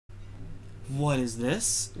What is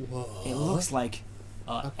this? What? It looks like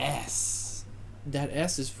a S. That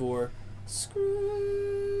S is for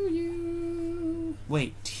screw you.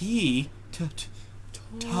 Wait, T?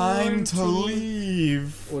 Time to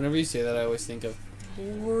leave. Whenever you say that, I always think of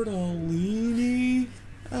Tortellini?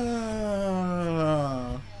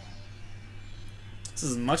 This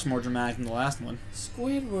is much more dramatic than the last one.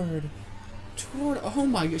 Squidward. Oh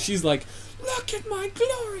my god. She's like, look at my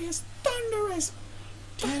glorious, thunderous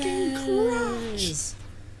fucking crotch.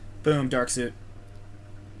 Boom, dark suit.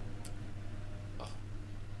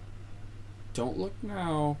 Don't look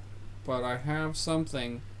now, but I have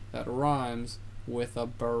something that rhymes with a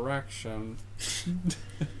direction.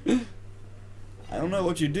 I don't know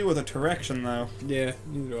what you do with a direction, though. Yeah,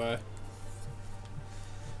 neither do I.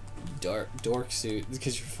 Dork suit,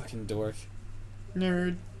 because you're a fucking dork.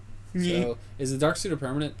 Nerd. So, is the dark suit a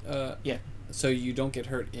permanent? Yeah. So you don't get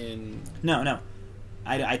hurt in... No.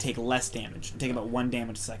 I take less damage. I take about 1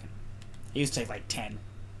 damage a second. I used to take like 10.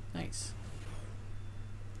 Nice.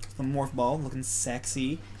 The morph ball looking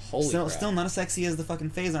sexy. Holy crap. Still not as sexy as the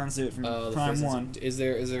fucking Phazon suit from Prime 1. Is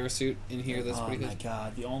there a suit in here that's pretty good? Oh my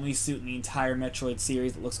god, the only suit in the entire Metroid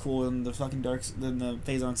series that looks cooler than the fucking than the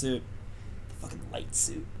Phazon suit. The fucking light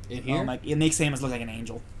suit. In here? Oh my, it makes Samus look like an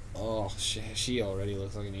angel. Oh, she already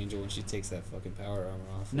looks like an angel when she takes that fucking power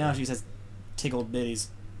armor off. No, she says tickled bitties.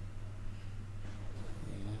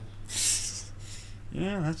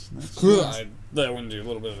 Yeah, that's that went into a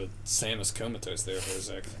little bit of a Samus comatose there for a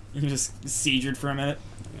sec. You just seizured for a minute.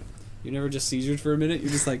 Yeah. You never just seizured for a minute? You're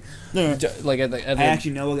just like... No. Like at the I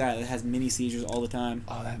actually know a guy that has mini seizures all the time.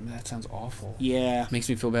 Oh, that sounds awful. Yeah. Makes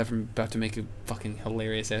me feel bad for about to make a fucking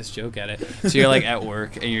hilarious ass joke at it. So you're like at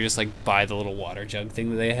work and you're just like by the little water jug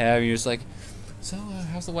thing that they have. And you're just like, so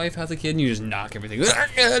how's the wife? How's the kid? And you just knock everything.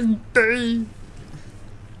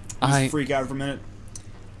 I freak out for a minute.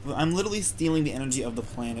 I'm literally stealing the energy of the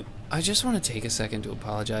planet. I just want to take a second to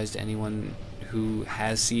apologize to anyone who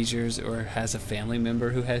has seizures or has a family member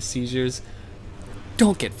who has seizures.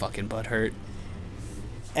 Don't get fucking butthurt.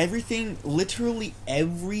 Everything, literally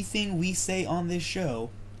everything we say on this show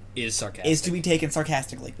is sarcastic. Is to be taken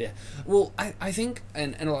sarcastically. Yeah. Well, I think,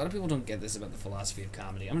 and a lot of people don't get this about the philosophy of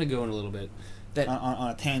comedy. I'm going to go in a little bit. That on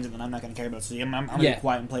a tangent that I'm not going to care about, so I'm going to be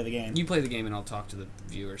quiet and play the game. You play the game and I'll talk to the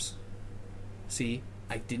viewers. See?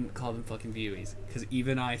 I didn't call them fucking viewies, because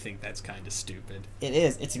even I think that's kind of stupid. It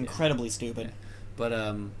is. It's incredibly stupid. Yeah.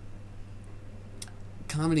 But,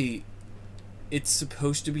 comedy, it's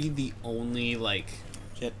supposed to be the only, like,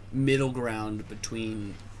 middle ground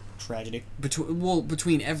between... Tragedy.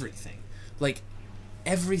 Between everything. Like,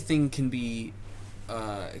 everything can be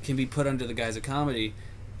put under the guise of comedy,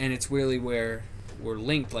 and it's really where we're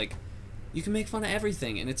linked. Like, you can make fun of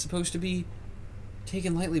everything, and it's supposed to be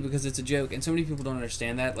taken lightly because it's a joke, and so many people don't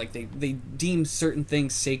understand that. Like, they deem certain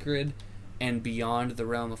things sacred and beyond the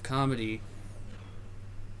realm of comedy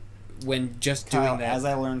when just doing that... As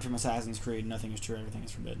I learned from Assassin's Creed, nothing is true, everything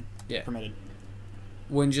is forbidden. Yeah. Permitted.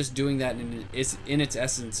 When just doing that in its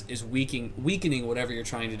essence is weakening whatever you're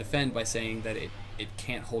trying to defend by saying that it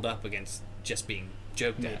can't hold up against just being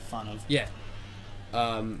joked Made at. fun of. Yeah.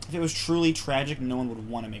 If it was truly tragic, no one would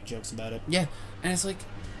want to make jokes about it. Yeah, and it's like...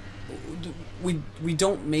 We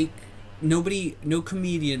don't make no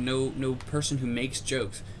comedian, no person who makes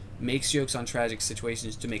jokes on tragic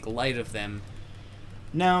situations to make light of them.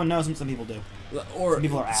 No, some people do. Or some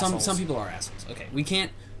people are assholes. Some people are assholes. Okay, we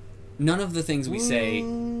can't. None of the things we say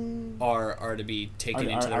are to be taken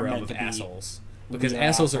into the realm of assholes, because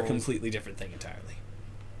assholes are a completely different thing entirely.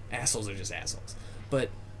 Assholes are just assholes. But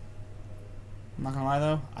I'm not gonna lie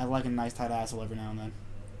though, I like a nice tight asshole every now and then.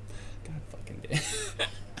 God fucking damn.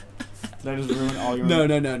 Did I just ruin all your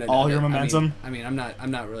no all your momentum? I mean, I'm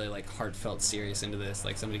not really like heartfelt serious into this.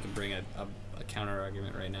 Like, somebody can bring a counter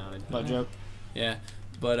argument right now. Butt joke. Yeah,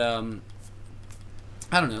 but I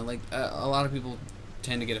don't know. Like, a lot of people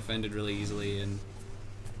tend to get offended really easily, and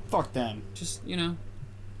fuck them. Just,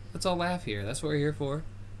 let's all laugh here. That's what we're here for.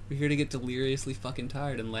 We're here to get deliriously fucking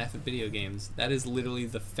tired and laugh at video games. That is literally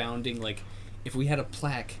the founding. Like, if we had a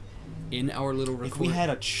plaque in our little record, if we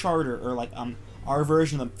had a charter or like our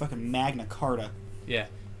version of the fucking Magna Carta. Yeah,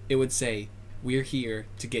 it would say, we're here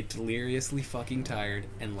to get deliriously fucking tired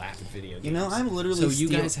and laugh at video games. I'm literally... So you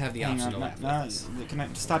guys have the option to laugh with us. Can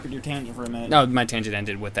I stop your tangent for a minute? No, my tangent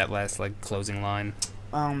ended with that last, closing line.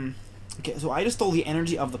 Okay, so I just stole the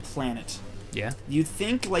energy of the planet. Yeah? You'd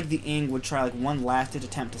think, the Ing would try, one last-ditch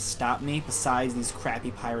attempt to stop me, besides these crappy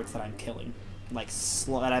pirates that I'm killing.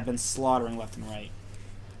 That I've been slaughtering left and right.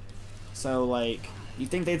 So, you'd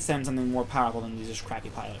think they'd send something more powerful than these just crappy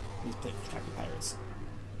pirates.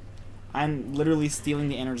 I'm literally stealing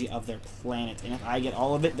the energy of their planet, and if I get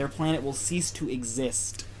all of it, their planet will cease to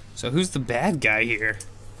exist. So who's the bad guy here?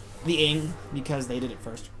 The Ing, because they did it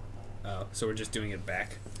first. Oh, so we're just doing it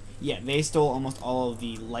back. Yeah, they stole almost all of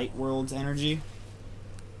the Light World's energy,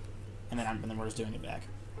 and then we're just doing it back.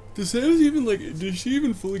 Does she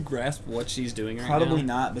even fully grasp what she's doing right now? Probably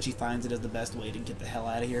not, but she finds it as the best way to get the hell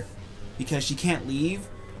out of here. Because she can't leave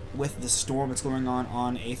with the storm that's going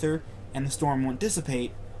on Aether, and the storm won't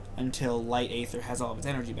dissipate until Light Aether has all of its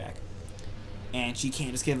energy back. And she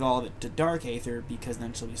can't just give all of it to Dark Aether, because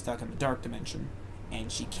then she'll be stuck in the Dark Dimension,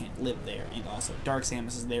 and she can't live there. And also, Dark Samus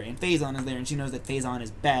is there, and Phazon is there, and she knows that Phazon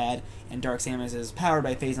is bad, and Dark Samus is powered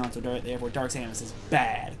by Phazon, so therefore Dark Samus is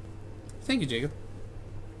bad. Thank you, Jacob.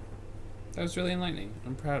 That was really enlightening.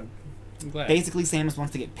 I'm proud. I'm glad. Basically, Samus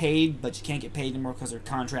wants to get paid, but she can't get paid anymore because her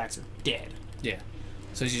contracts are dead. Yeah.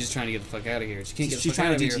 So she's just trying to get the fuck out of here. She can't get the She's fuck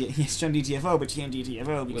out trying of to here she's trying to DTFO, but she can't DTFO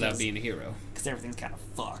because, without being a hero. because everything's kind of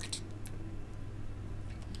fucked.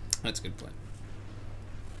 That's a good point.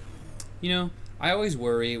 You know, I always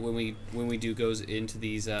worry when we do goes into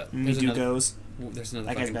these. There's That another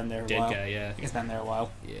guy's fucking been there a dead while. guy. Yeah. That guy's been there a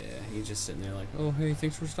while. Yeah. He's just sitting there like, oh hey,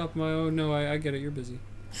 thanks for stopping by. Oh no, I get it. You're busy.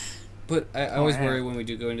 But I always worry when we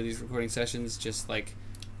do go into these recording sessions, just like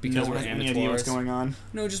because we're any idea what's amateurs. going on.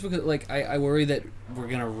 No, just because like I worry that we're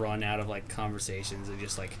gonna run out of like conversations and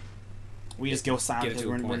just like. We just go silent Get it because to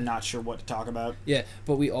a we're point. not sure what to talk about. Yeah,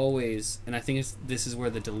 but we always, and I think this is where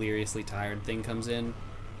the deliriously tired thing comes in.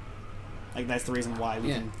 Like, that's the reason why we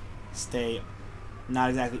can stay not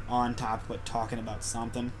exactly on topic, but talking about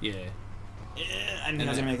something. Yeah. I knew I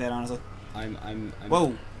was gonna make that, honestly. I'm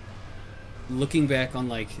Whoa! looking back on,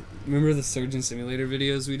 like, remember the Surgeon Simulator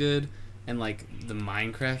videos we did? And, like, the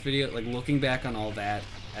Minecraft video? Like, looking back on all that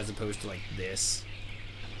as opposed to, like, this.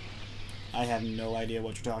 I have no idea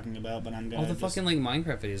what you're talking about, but I'm gonna All the fucking, like,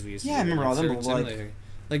 Minecraft videos we used to do. Yeah, I remember all them, Surgeon but, like... Simulator.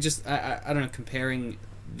 Like, just, I don't know, comparing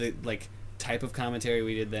the, like, type of commentary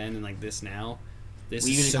we did then and, like, this now. This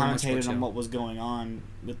we is usually so much more commentated on chill. what was going on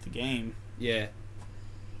with the game. Yeah.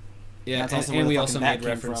 Yeah, That's also where and the we fucking also bat made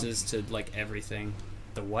came from. references to, like, everything.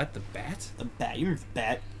 The what? The bat? The bat. You remember the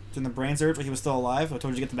bat? Doing the brain search when he was still alive? I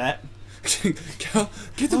told you to get the bat. Go,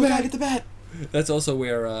 get the Oh, bat! God, get the bat! That's also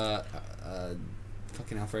where,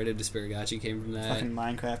 fucking Alfredo Desperigacci came from that. Fucking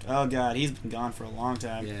Minecraft. Oh, God, he's been gone for a long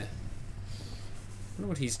time. Yeah. I wonder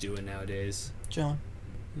what he's doing nowadays. Chilling.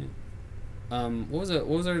 What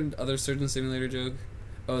was our other Surgeon Simulator joke?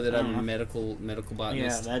 Oh, that I I'm don't a know. medical Yeah,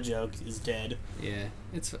 botanist. that joke is dead. Yeah.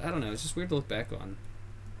 I don't know, it's just weird to look back on.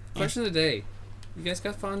 Question of the day. You guys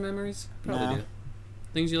got fond memories? Probably No. do.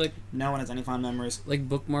 Things you like No one has any fond memories.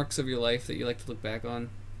 bookmarks of your life that you like to look back on?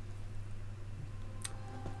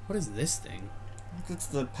 What is this thing? It's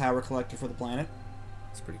the power collector for the planet.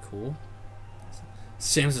 It's pretty cool.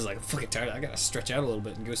 Samus is like, I'm fucking tired. I gotta stretch out a little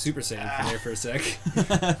bit and go Super Saiyan from there for a sec.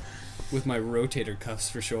 With my rotator cuffs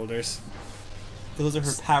for shoulders. Those are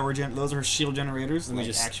her power those are her shield generators. Let me Like,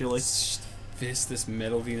 just actually. fist this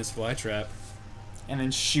metal Venus flytrap. And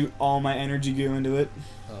then shoot all my energy goo into it.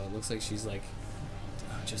 Oh, it looks like she's like,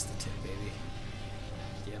 oh, just the tip, baby.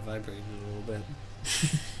 Yeah, vibrating a little bit.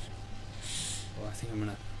 Oh, I think I'm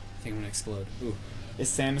gonna explode. Ooh. Is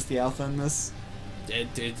Samus the alpha in this?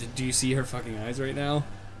 Do you see her fucking eyes right now?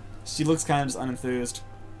 She looks kind of just unenthused.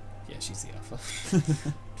 Yeah, she's the alpha.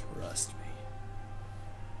 Trust me.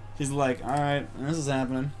 She's like, alright, this is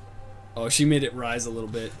happening. Oh, she made it rise a little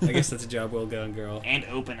bit. I guess that's a job well done, girl. And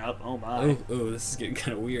open up, oh my. Oh, this is getting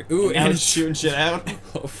kind of weird. Ooh, And now and it's shooting shit out.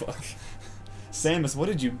 Oh, fuck. Samus, what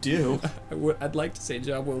did you do? I'd like to say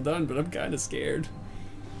job well done, but I'm kind of scared.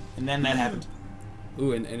 And then that happened.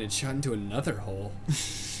 Ooh, and it shot into another hole.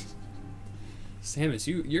 Samus,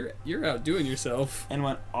 you're outdoing yourself. And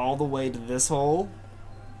went all the way to this hole.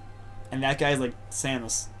 And that guy's like,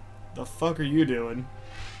 Samus, the fuck are you doing?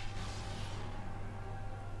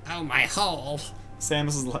 Oh, my hole. Samus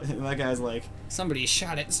is like, that guy's like, Somebody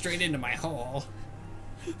shot it straight into my hole.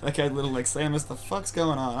 that guy's literally like, Samus, the fuck's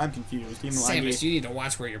going on? I'm confused. Even though I Samus, gave- you need to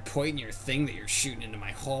watch where you're pointing your thing that you're shooting into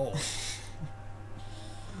my hole.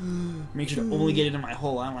 Make sure to only get it in my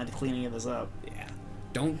hole. I don't like to clean any of this up. Yeah.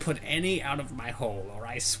 Don't put any out of my hole, or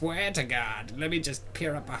I swear to God, let me just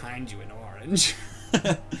peer up behind you in orange.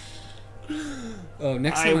 Oh,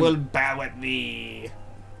 next time I will bow at thee.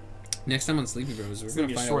 Next time on Sleepy Bros, we're It's gonna gonna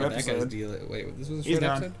be a find out short what that guy's episode. deal. Wait, this was a He's short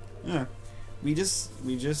gone. episode? Yeah. We just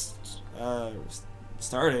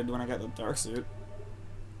started when I got the dark suit.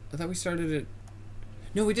 I thought we started it.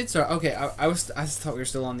 No, we did start. Okay, I thought we were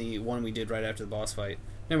still on the one we did right after the boss fight.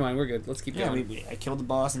 Never mind, we're good. Let's keep Yeah, going. I killed the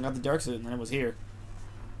boss and got the dark suit, and then it was here.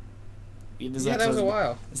 Yeah, that was a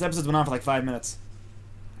while. This episode's been on for like 5 minutes.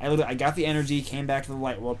 I got the energy, came back to the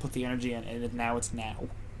light world, put the energy in, and now it's now.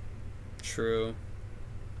 True.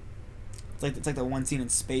 It's like the one scene in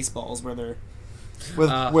Spaceballs where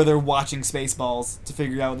they're watching Spaceballs to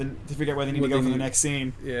figure out where they need to go for the next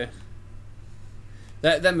scene. Yeah.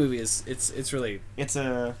 That movie is really it's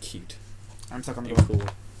cute. I'm stuck on the And door. cool.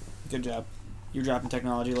 Good job. You're dropping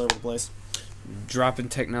technology all over the place. Dropping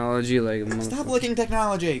technology like a Stop licking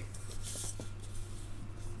technology.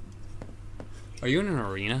 Are you in an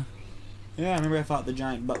arena? Yeah, I remember I fought the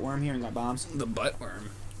giant butt worm here and got bombs. The butt worm.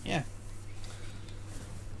 Yeah.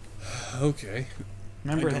 Okay.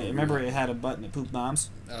 Remember it had a button that pooped bombs?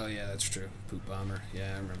 Oh yeah, that's true. Poop Bomber.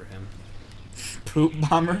 Yeah, I remember him. Poop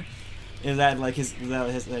Bomber? Is that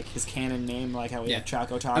his canon name, like how we have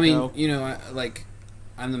Choco Taco? I mean, you know,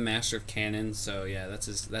 I'm the master of canon, so yeah, that's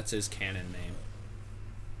his canon name.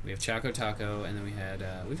 We have Choco Taco, and then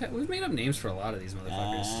we've made up names for a lot of these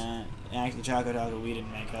motherfuckers. Actually, Choco Taco we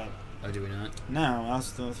didn't make up. Oh, do we not? No, that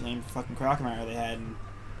was the name for fucking Crocomire they had in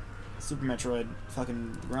Super Metroid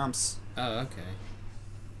fucking Grumps. Oh, okay.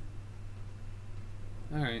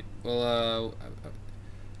 Alright, well,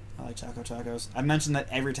 I like Choco Tacos. I've mentioned that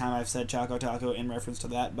every time I've said Choco Taco in reference to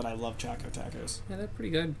that, but I love Choco Tacos. yeah, they're pretty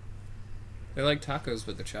good. They're like tacos,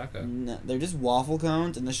 but they're Choco. No, they're just waffle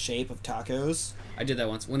cones in the shape of tacos. I did that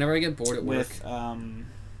once. Whenever I get bored at work. With, and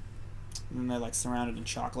they're like surrounded in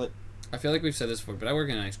chocolate. I feel like we've said this before, but I work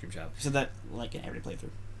in an ice cream shop. You said that like in every playthrough.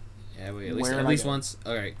 Yeah, at least once.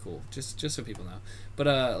 Alright, cool. Just so people know.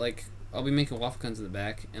 But, like, I'll be making waffle cones in the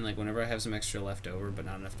back, and, like, whenever I have some extra left over, but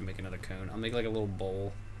not enough to make another cone, I'll make, like, a little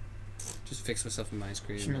bowl. Just fix myself some ice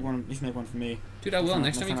cream. You should make one for me. Dude, I will.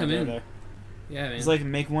 Next time you come in. There. Yeah, man. Just, like,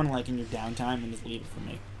 make one, like, in your downtime and just leave it for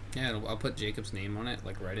me. Yeah, I'll put Jacob's name on it,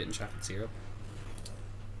 like, write it in chocolate syrup.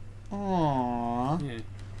 Aww. Yeah.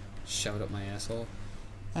 Shove it up my asshole.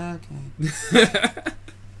 Okay.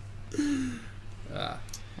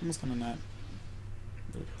 I'm just gonna not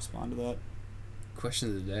respond to that. Question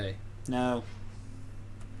of the day. No.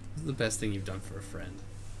 What's the best thing you've done for a friend?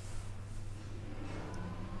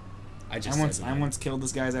 I once killed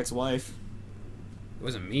this guy's ex-wife. It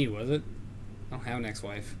wasn't me, was it? I don't have an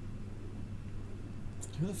ex-wife.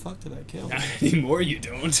 Who the fuck did I kill? Not anymore, you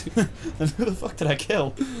don't. Then who the fuck did I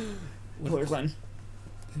kill? Hillary Clinton.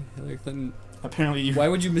 Hillary Clinton. Apparently you... Why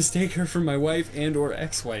would you mistake her for my wife and or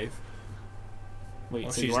ex-wife? Wait, Oh,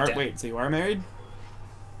 so you are married?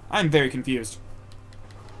 I'm very confused.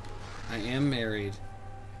 I am married,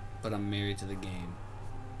 but I'm married to the game.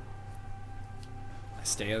 I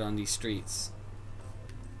stay out on these streets,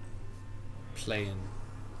 playing,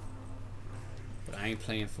 but I ain't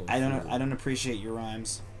playing for. I don't appreciate your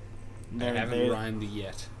rhymes. I haven't rhymed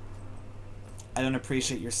yet. I don't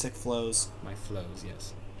appreciate your sick flows. My flows,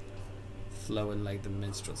 yes, flowing like the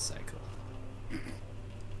menstrual cycle.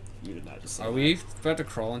 You did not just say Are that. we about to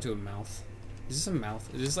crawl into a mouth? Is this a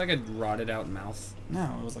mouth? Is this like a rotted out mouth?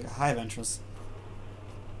 No, it was like a hive entrance.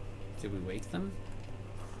 Did we wake them?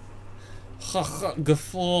 Ha ha,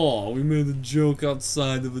 guffaw! We made a joke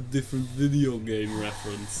outside of a different video game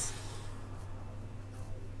reference.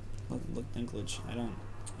 Look, Dinklage. I don't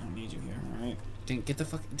need you here. All right. Dink, get the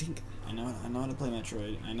fuck, Dink. I know how to play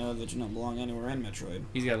Metroid. I know that you don't belong anywhere in Metroid.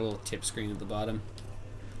 He's got a little tip screen at the bottom.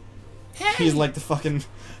 Hey! He's like the fucking.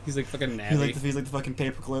 He's like fucking Navi. He's like the fucking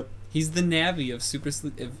paperclip. He's the Navi of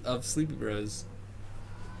of Sleepy Bros.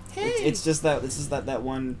 Hey! It's just that this is that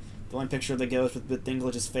one picture that goes with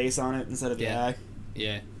Dinklage's face on it instead of the eye.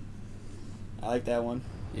 Yeah. I like that one.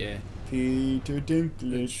 Yeah. Peter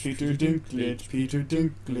Dinklage, Peter Dinklage, Peter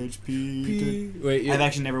Dinklage, Peter. Wait, yeah. I've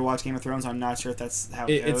actually never watched Game of Thrones, so I'm not sure if that's how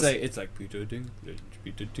it goes. It's like Peter Dinklage,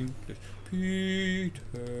 Peter Dinklage, Peter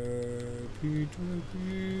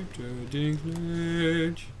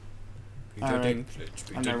Dinklage. Peter Alright.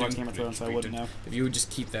 Dinklage. I've never watched Game of Thrones, so I wouldn't know. If you would just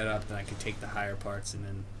keep that up, then I could take the higher parts, and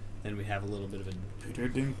then we have a little bit of a Peter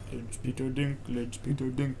Dinklage, Peter Dinklage, Peter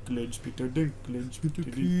Dinklage, Peter Dinklage, Peter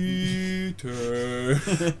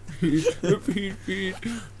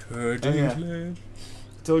Dinklage.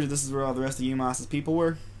 I told you this is where all the rest of UMass's people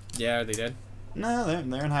were. Yeah, are they dead? No,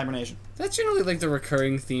 they're in hibernation. That's generally like the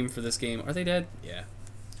recurring theme for this game. Are they dead? Yeah.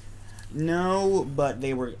 No, but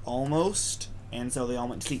they were almost, and so they all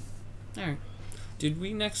went to sleep. Alright. Did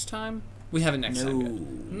we next time? We haven't next time yet.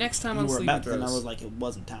 Next time on Sleepy Bros. And I was like, it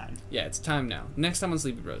wasn't time. Yeah, it's time now. Next time on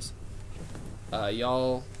Sleepy Bros.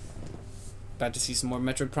 Y'all about to see some more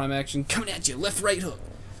Metroid Prime action coming at you. Left, right hook.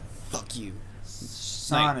 Fuck you.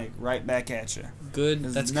 Sonic, right back at you. Good.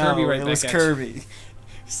 That's Kirby right back at you. it was Kirby.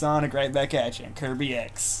 Sonic right back at you. Kirby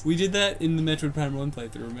X. We did that in the Metroid Prime 1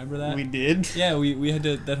 playthrough. Remember that? We did? Yeah, we had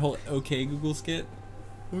that whole OK Google skit.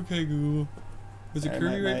 OK Google. Was it All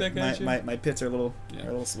Kirby right back at you? My pits are a little Yeah. are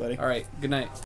a little sweaty. All right. Good night.